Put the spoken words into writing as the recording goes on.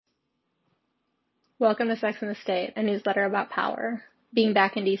Welcome to Sex and the State, a newsletter about power. Being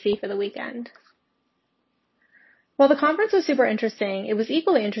back in DC for the weekend. While the conference was super interesting, it was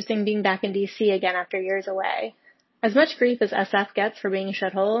equally interesting being back in DC again after years away. As much grief as SF gets for being a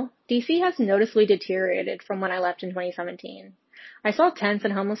shithole, DC has noticeably deteriorated from when I left in 2017. I saw tents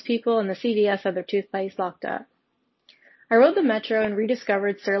and homeless people, and the CVS had their toothpaste locked up. I rode the metro and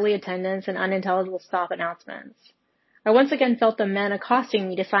rediscovered surly attendants and unintelligible stop announcements. I once again felt the men accosting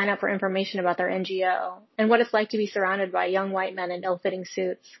me to sign up for information about their NGO and what it's like to be surrounded by young white men in ill-fitting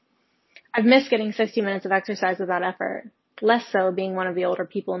suits. I've missed getting 60 minutes of exercise without effort, less so being one of the older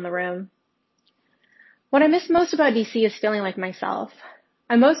people in the room. What I miss most about DC is feeling like myself.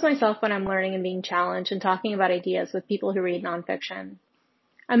 I'm most myself when I'm learning and being challenged and talking about ideas with people who read nonfiction.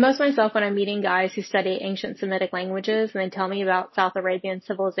 I'm most myself when I'm meeting guys who study ancient Semitic languages and they tell me about South Arabian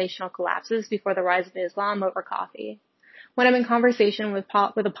civilizational collapses before the rise of Islam over coffee. When I'm in conversation with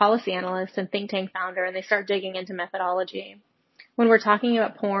a policy analyst and think tank founder and they start digging into methodology. When we're talking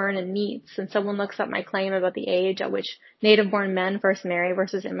about porn and meats and someone looks up my claim about the age at which native-born men first marry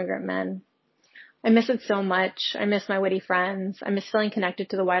versus immigrant men. I miss it so much. I miss my witty friends. I miss feeling connected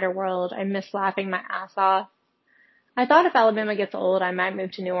to the wider world. I miss laughing my ass off. I thought if Alabama gets old, I might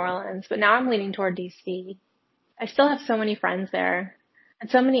move to New Orleans, but now I'm leaning toward DC. I still have so many friends there, and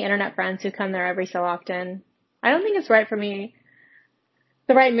so many internet friends who come there every so often. I don't think it's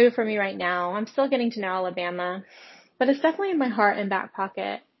the right move for me right now. I'm still getting to know Alabama, but it's definitely in my heart and back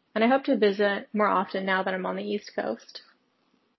pocket, and I hope to visit more often now that I'm on the East Coast.